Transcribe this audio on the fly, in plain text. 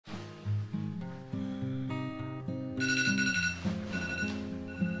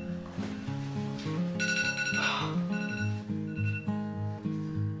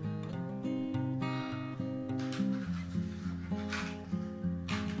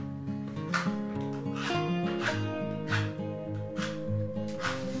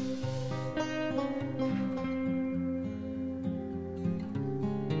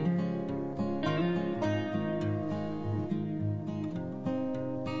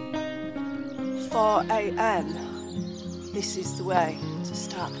4 AM, this is the way to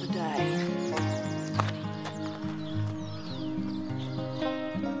start the day.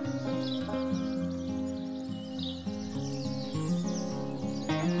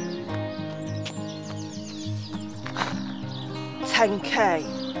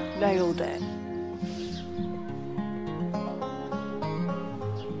 10K, nailed it.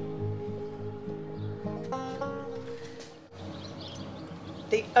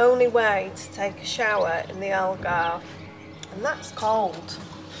 The only way to take a shower in the Algarve, and that's cold.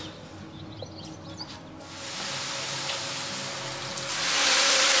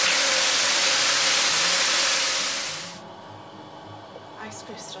 Ice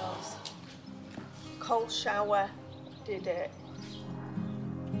crystals. Cold shower did it.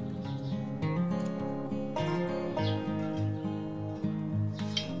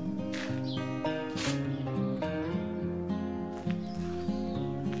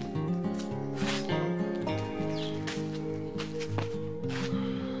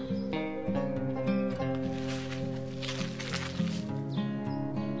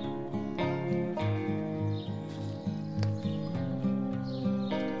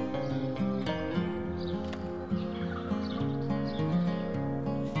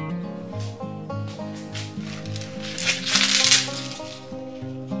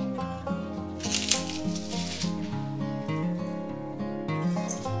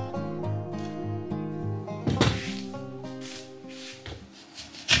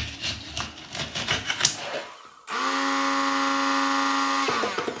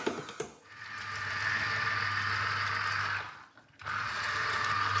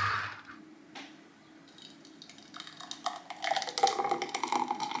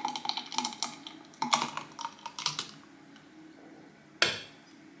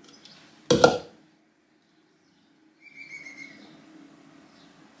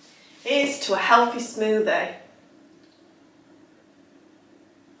 Here's to a healthy smoothie.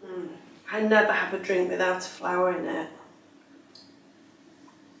 I never have a drink without a flower in it.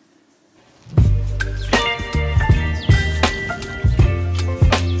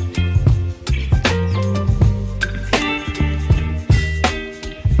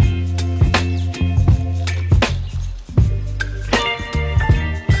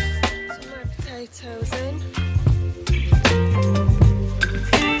 Some more potatoes in.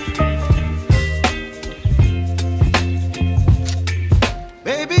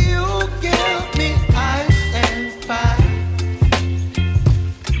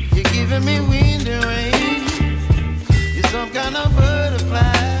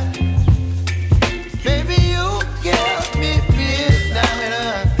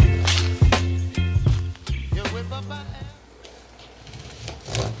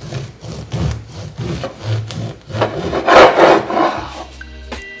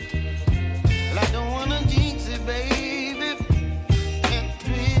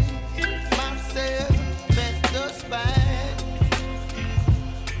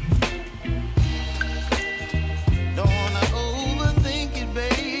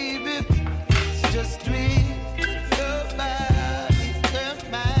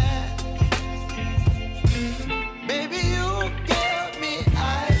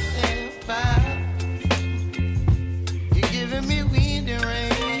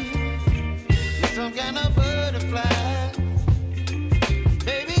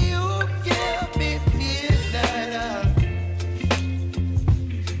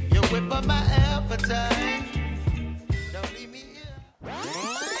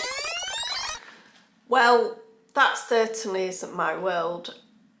 Well, that certainly isn't my world,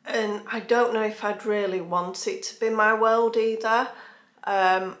 and I don't know if I'd really want it to be my world either.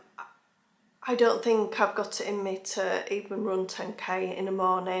 I don't think I've got it in me to even run 10K in the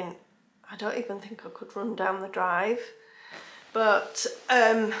morning. I don't even think I could run down the drive, but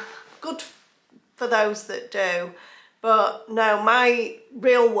good for those that do. But no, my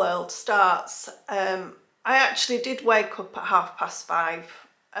real world starts. I actually did wake up at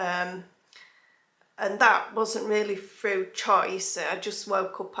 5:30. And that wasn't really through choice. I just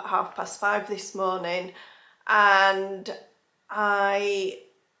woke up at 5:30 this morning, and I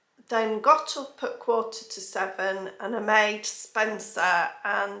then got up at 6:45 and I made Spencer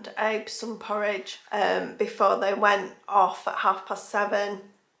and Abe some porridge before they went off at 7:30.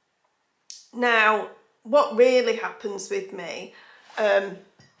 Now, what really happens with me, I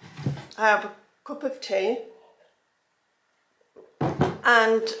have a cup of tea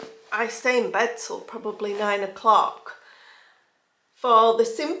and I stay in bed till probably 9 o'clock. For the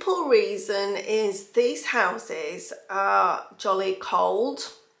simple reason is these houses are jolly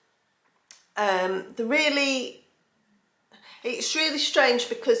cold. It's really strange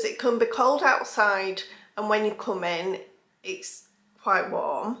because it can be cold outside and when you come in it's quite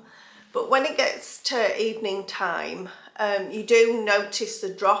warm, but when it gets to evening time you do notice the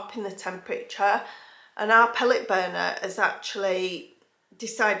drop in the temperature, and our pellet burner has actually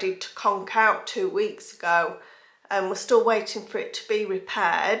decided to conk out 2 weeks ago, and we're still waiting for it to be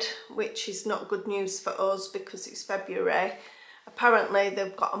repaired, which is not good news for us because it's February. Apparently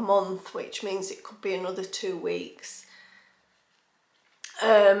they've got a month, which means it could be another 2 weeks.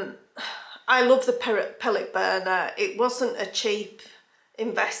 I love the pellet burner. It wasn't a cheap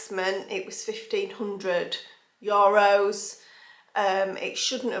investment. It was €1,500. It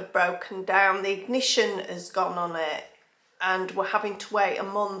shouldn't have broken down. The ignition has gone on it and we're having to wait a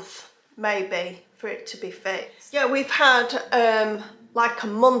month maybe for it to be fixed. Yeah, we've had like a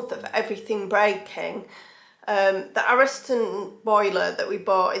month of everything breaking. The Ariston boiler that we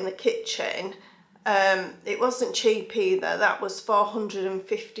bought in the kitchen, it wasn't cheap either. That was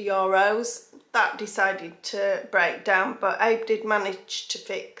 €450. That decided to break down, but Abe did manage to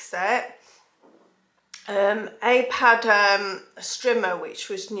fix it. Abe had a strimmer which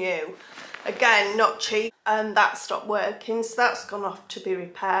was new, again not cheap, and that stopped working, so that's gone off to be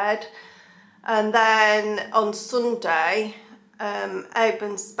repaired. And then on Sunday Abe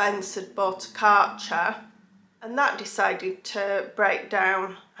and Spence had bought a Karcher and that decided to break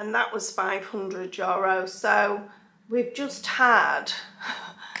down, and that was €500. So we've just had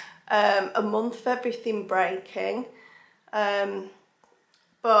a month of everything breaking.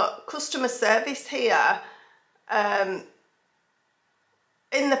 But customer service here, in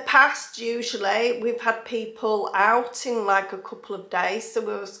the past usually we've had people out in like a couple of days, so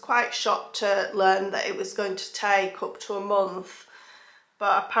we was quite shocked to learn that it was going to take up to a month,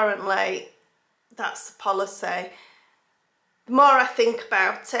 but apparently that's the policy. The more I think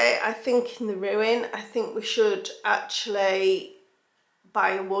about it, I think in the ruin, I think we should actually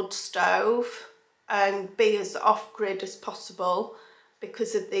buy a wood stove and be as off-grid as possible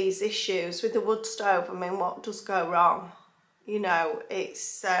because of these issues. With the wood stove, I mean, what does go wrong? You know,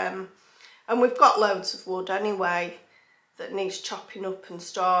 it's, and we've got loads of wood anyway that needs chopping up and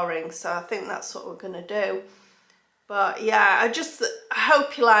storing, so I think that's what we're going to do. But yeah, I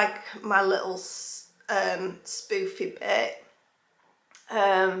hope you like my little spoofy bit.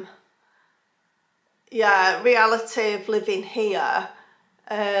 Yeah, reality of living here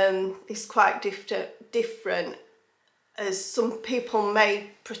is quite different, as some people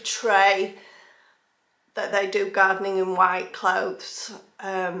may portray that they do gardening in white clothes,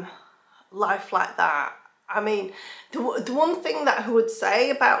 life like that. I mean, the one thing that I would say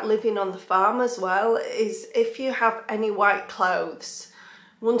about living on the farm as well is if you have any white clothes,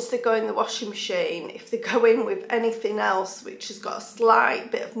 once they go in the washing machine, if they go in with anything else which has got a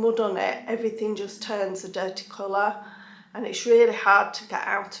slight bit of mud on it, everything just turns a dirty colour and it's really hard to get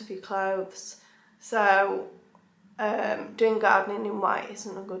out of your clothes. So doing gardening in white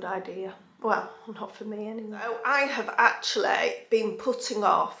isn't a good idea. Well, not for me anyway. So I have actually been putting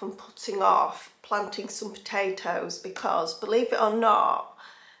off planting some potatoes because, believe it or not,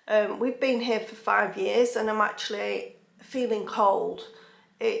 we've been here for 5 years and I'm actually feeling cold.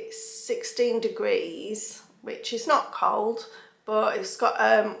 It's 16 degrees, which is not cold, but it's got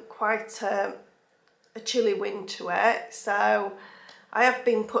quite a chilly wind to it. So I have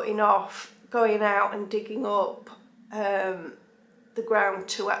been putting off going out and digging up the ground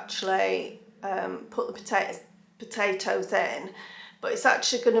to actually put the potatoes in, but it's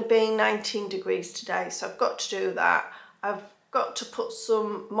actually going to be 19 degrees today, so I've got to do that. I've got to put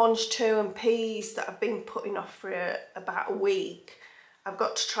some mange-tout and peas that I've been putting off for about a week. I've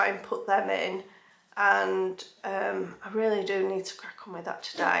got to try and put them in, and I really do need to crack on with that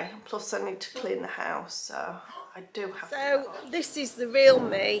today. Plus I need to clean the house, so I do have to. So this is the real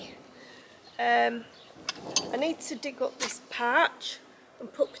me. I need to dig up this patch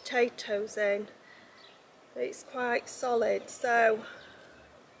and put potatoes in. It's quite solid, so I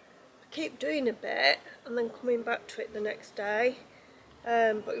keep doing a bit and then coming back to it the next day,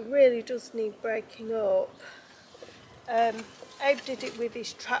 but it really does need breaking up. Abe did it with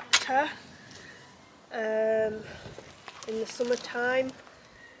his tractor in the summertime,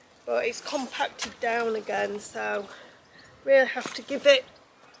 but it's compacted down again, so really have to give it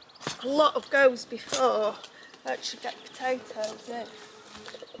a lot of goes before I actually get potatoes in.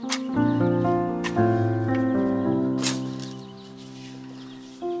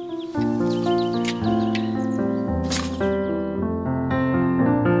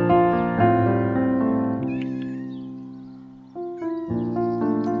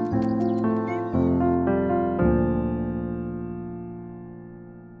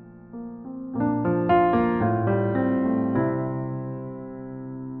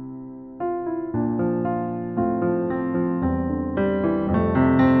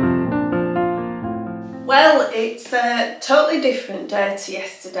 it's a totally different day to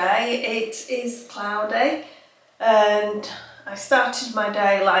yesterday. It is cloudy and I started my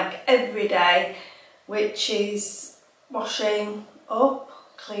day like every day, which is washing up,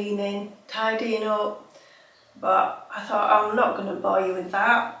 cleaning, tidying up, but I thought I'm not going to bore you with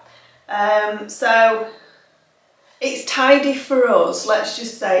that. So it's tidy for us, let's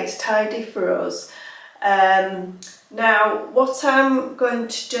just say it's tidy for us. Now what I'm going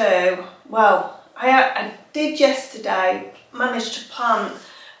to do, well, I did yesterday manage to plant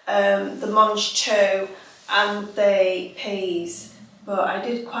the mange two and the peas, but I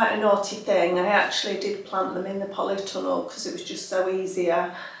did quite a naughty thing. I actually did plant them in the polytunnel because it was just so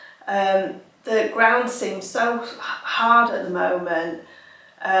easier. The ground seems so hard at the moment.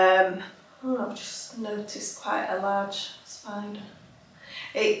 I've just noticed quite a large spider.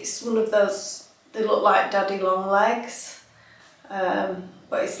 It's one of those, they look like daddy long legs.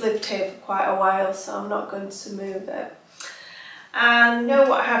 But it's lived here for quite a while, so I'm not going to move it. And you know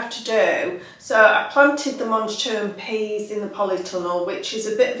what I have to do? So I planted the mange two and peas in the polytunnel, which is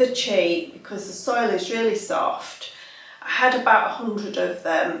a bit of a cheat because the soil is really soft. I had about 100 of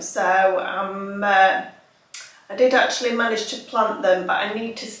them, so I did actually manage to plant them, but I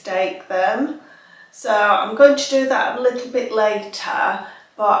need to stake them. So I'm going to do that a little bit later,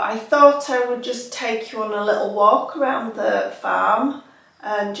 but I thought I would just take you on a little walk around the farm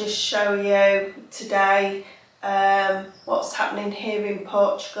and just show you today what's happening here in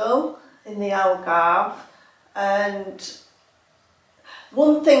Portugal, in the Algarve. And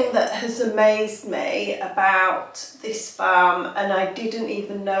one thing that has amazed me about this farm, and I didn't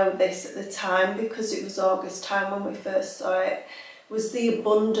even know this at the time because it was August time when we first saw it, was the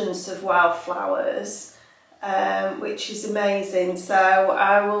abundance of wildflowers, which is amazing. So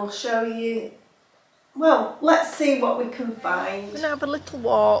I will show you. Well, let's see what we can find. We're going to have a little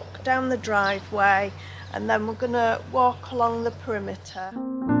walk down the driveway and then we're going to walk along the perimeter.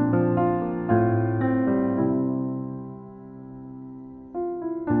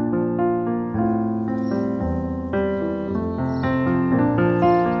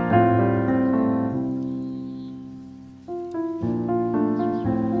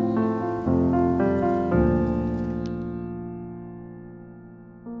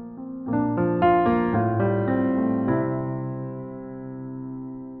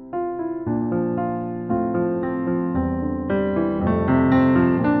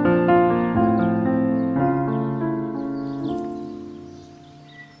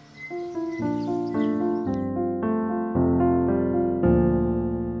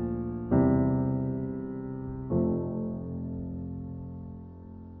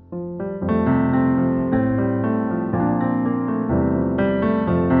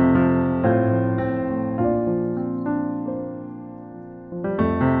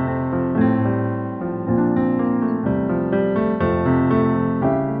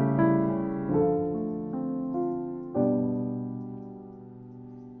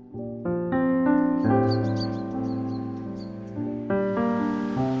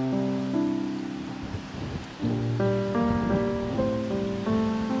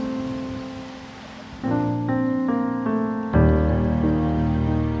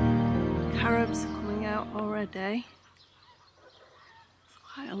 Already. It's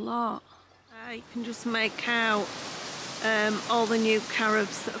quite a lot. You can just make out all the new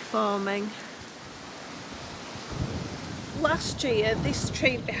carobs that are forming. Last year, this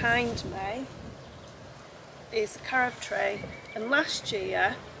tree behind me is a carob tree, and last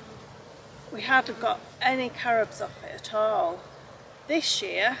year we hadn't got any carobs off it at all. This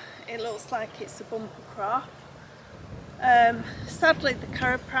year it looks like it's a bumper crop. Sadly the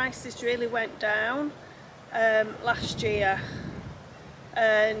carob prices really went down last year,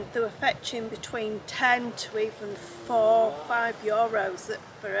 and they were fetching between 10 to even €4–5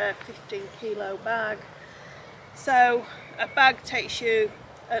 for a 15 kilo bag. So a bag takes you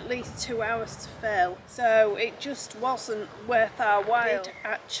at least 2 hours to fill, so it just wasn't worth our while. I did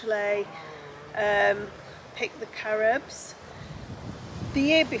actually pick the carobs. The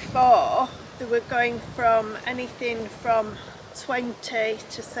year before they were going from anything from 20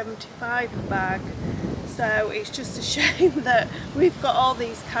 to 75 a bag. So it's just a shame that we've got all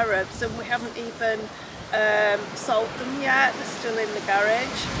these carobs and we haven't even sold them yet. They're still in the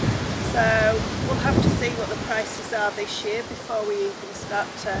garage. So we'll have to see what the prices are this year before we even start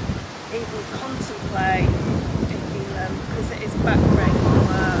to even contemplate picking them, because it is backbreaking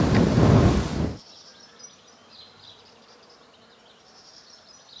work.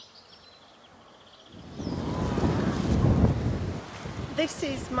 This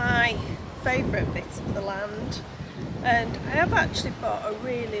is my favourite bit of the land, and I have actually bought a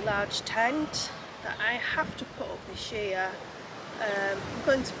really large tent that I have to put up this year. I'm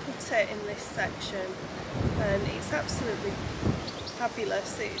going to put it in this section, and it's absolutely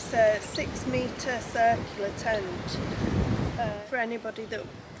fabulous. It's a 6-metre circular tent for anybody that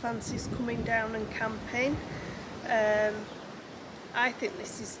fancies coming down and camping. I think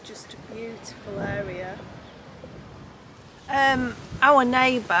this is just a beautiful area. Our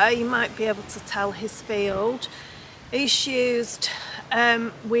neighbour, you might be able to tell his field, he's used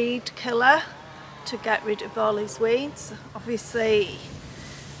weed killer to get rid of all his weeds. Obviously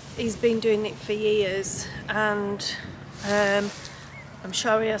he's been doing it for years, and I'm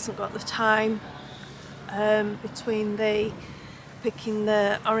sure he hasn't got the time between picking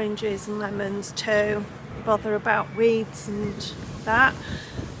the oranges and lemons to bother about weeds and that.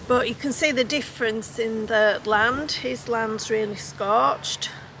 But you can see the difference in the land. His land's really scorched,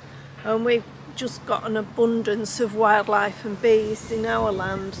 and we've just got an abundance of wildlife and bees in our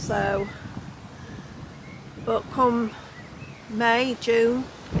land. So, but come May, June,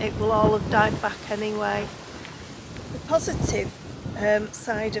 it will all have died back anyway. The positive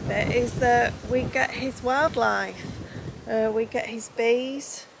side of it is that we get his wildlife, we get his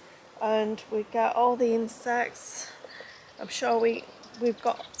bees, and we get all the insects. I'm sure we've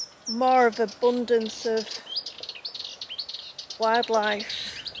got more of abundance of wildlife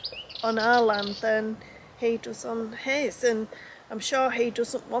on our land than he does on his, and I'm sure he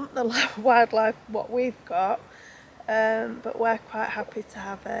doesn't want the wildlife what we've got, but we're quite happy to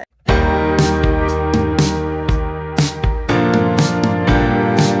have it.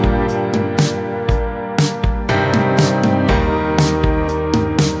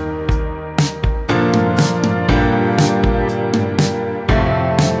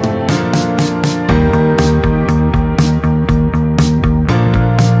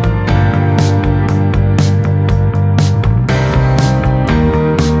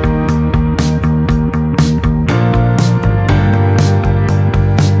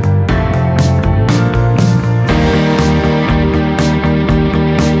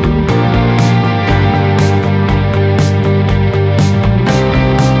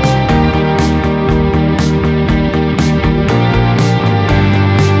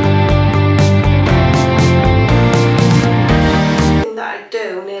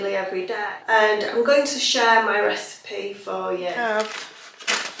 And I'm going to share my recipe for you. I have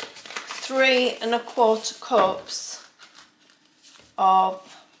 3 1/4 cups of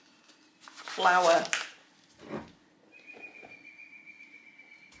flour,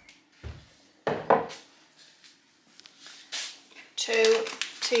 2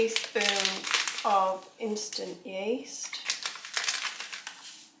 teaspoons of instant yeast,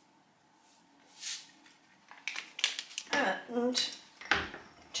 and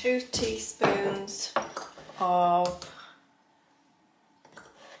 2 teaspoons of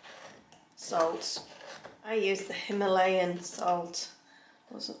salt. I use the Himalayan salt.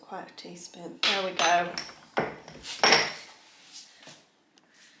 Wasn't quite a teaspoon. There we go.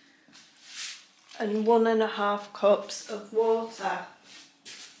 And 1 1/2 cups of water.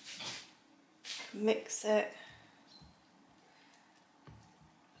 Mix it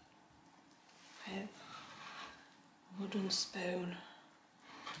with a wooden spoon.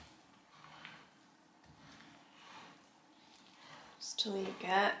 Till you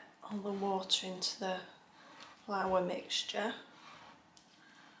get all the water into the flour mixture.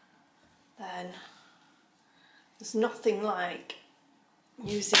 Then there's nothing like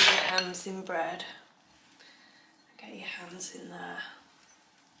using your hands in bread. Get your hands in there.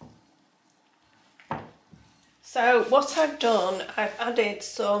 So what I've done, I've added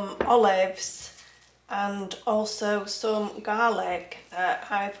some olives and also some garlic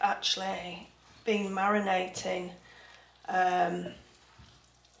that I've actually been marinating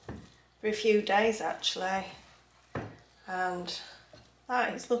for a few days actually, and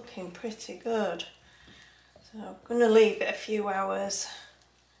that is looking pretty good. So I'm going to leave it a few hours,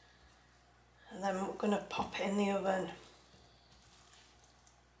 and then we're going to pop it in the oven.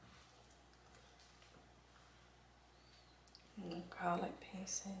 And the garlic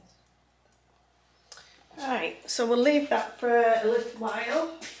pieces. Right, so we'll leave that for a little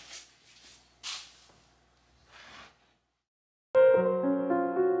while.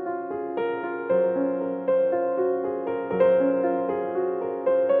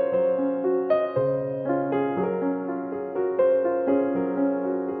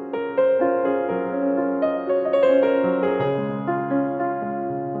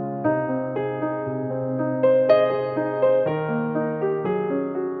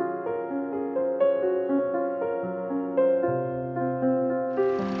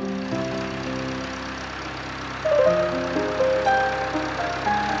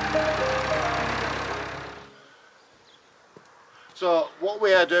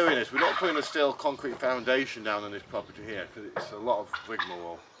 we are doing is we're not putting a steel concrete foundation down on this property here because it's a lot of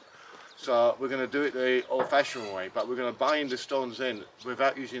rigmarole. So we're going to do it the old-fashioned way, but we're going to bind the stones in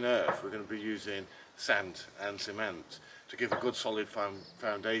without using earth. We're going to be using sand and cement to give a good solid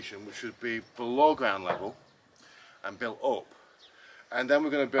foundation, which should be below ground level and built up. And then we're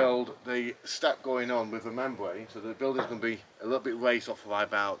going to build the step going on with a membrane, so the building's going to be a little bit raised off of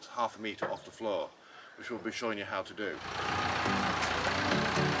about ½ a metre off the floor, which we'll be showing you how to do.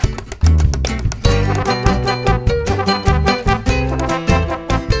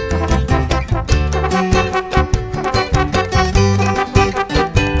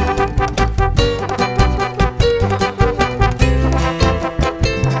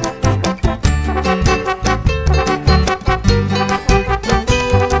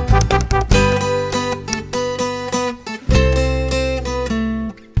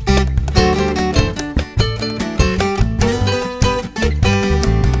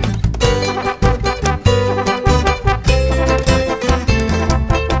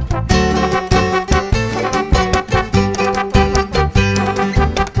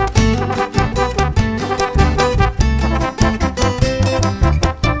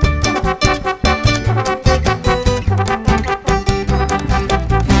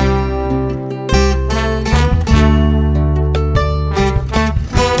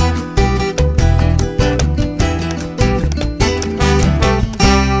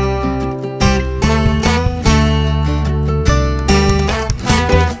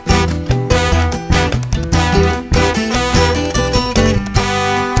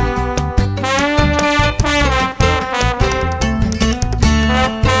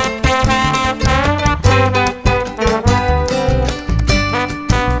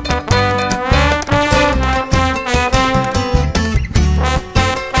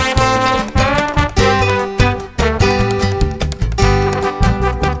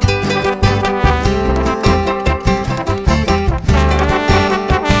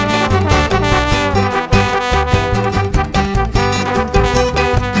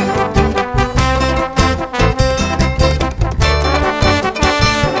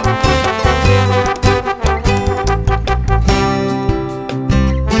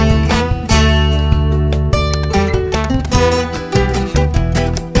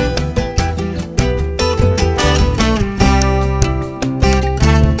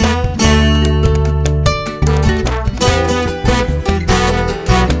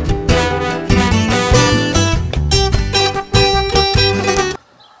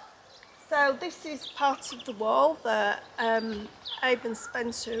 This is part of the wall that Abe and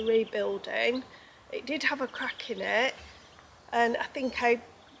Spencer are rebuilding. It did have a crack in it, and I think Abe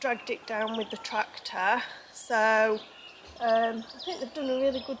dragged it down with the tractor, so I think they've done a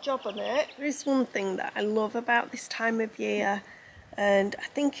really good job on it. There is one thing that I love about this time of year, and I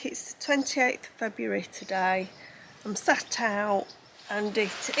think it's the 28th of February today. I'm sat out and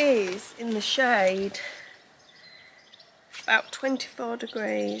it is in the shade about 24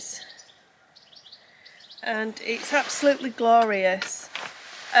 degrees. And it's absolutely glorious.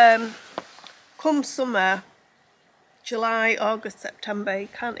 Come summer, July, August, September, you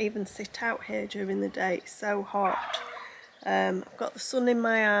can't even sit out here during the day, it's so hot. I've got the sun in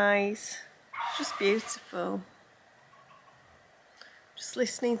my eyes, it's just beautiful. Just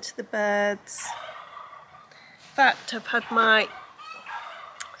listening to the birds. In fact, I've had my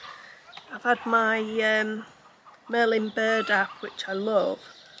Merlin bird app, which I love.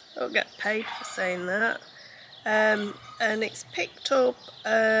 I don't get paid for saying that. And it's picked up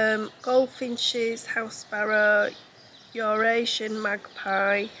goldfinches, house sparrow, Eurasian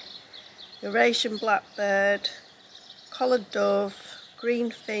magpie, Eurasian blackbird, collared dove,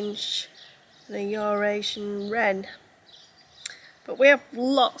 greenfinch, and a Eurasian wren. But we have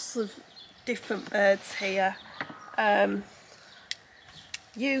lots of different birds here.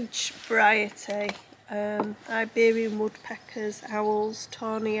 Huge variety. Iberian woodpeckers, owls,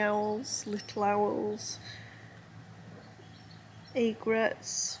 tawny owls, little owls,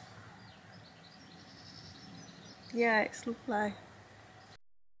 egrets. Yeah, it's lovely.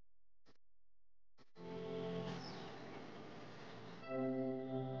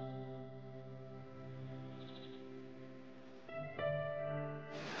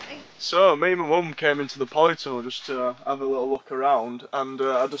 So, me and my mum came into the polytunnel just to have a little look around, and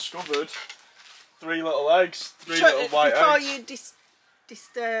I discovered three little eggs, little white before eggs. Before you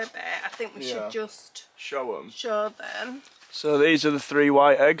disturb it, I think we should just show them. So these are the 3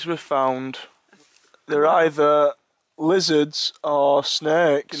 white eggs we've found. They're either lizards or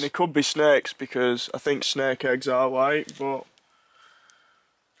snakes, and they could be snakes because I think snake eggs are white, but...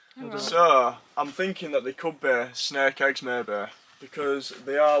 So, I'm thinking that they could be snake eggs maybe. because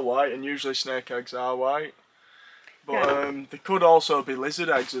they are white, and usually snake eggs are white. But they could also be lizard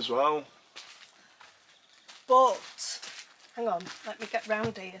eggs as well. But hang on, let me get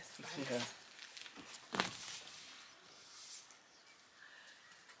round here. Yeah.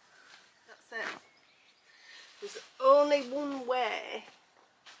 That's it. There's only one way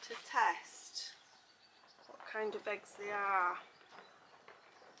to test what kind of eggs they are.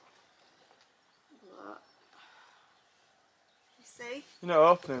 Look. You see? You're not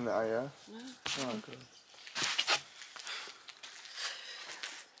opening that, are you? No. Oh, good.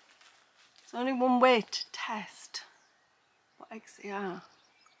 There's only one way to test what eggs they are.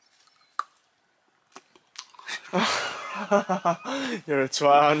 You're a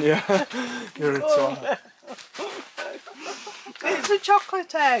twat, aren't you? You're a twat. It's a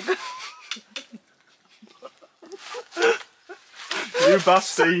chocolate egg. You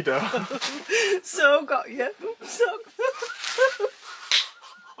bastido. So got you. So.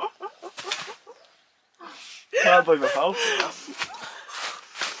 Can't believe I fell for that.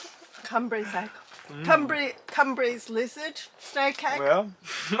 Cambry's egg. Cambry's lizard snake egg. Well,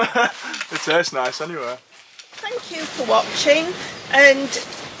 it tastes nice anyway. Thank you for watching, and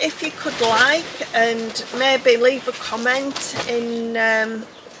if you could like and maybe leave a comment in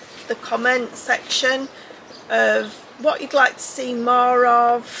the comment section of what you'd like to see more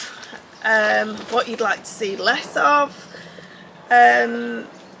of, what you'd like to see less of, and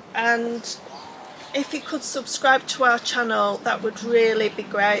if you could subscribe to our channel, that would really be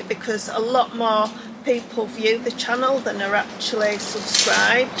great, because a lot more people view the channel than are actually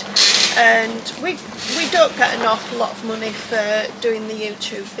subscribed, and we don't get an awful lot of money for doing the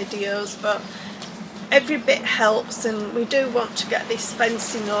YouTube videos, but every bit helps, and we do want to get this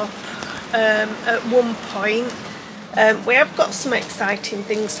fencing up at one point. We have got some exciting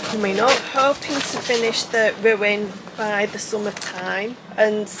things coming up, hoping to finish the ruin by the summertime,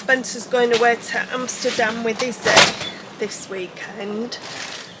 and Spencer's going away to Amsterdam with Izzy this weekend,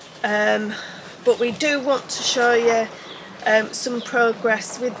 but we do want to show you some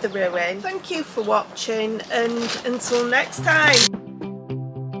progress with the ruin. Thank you for watching, and until next time.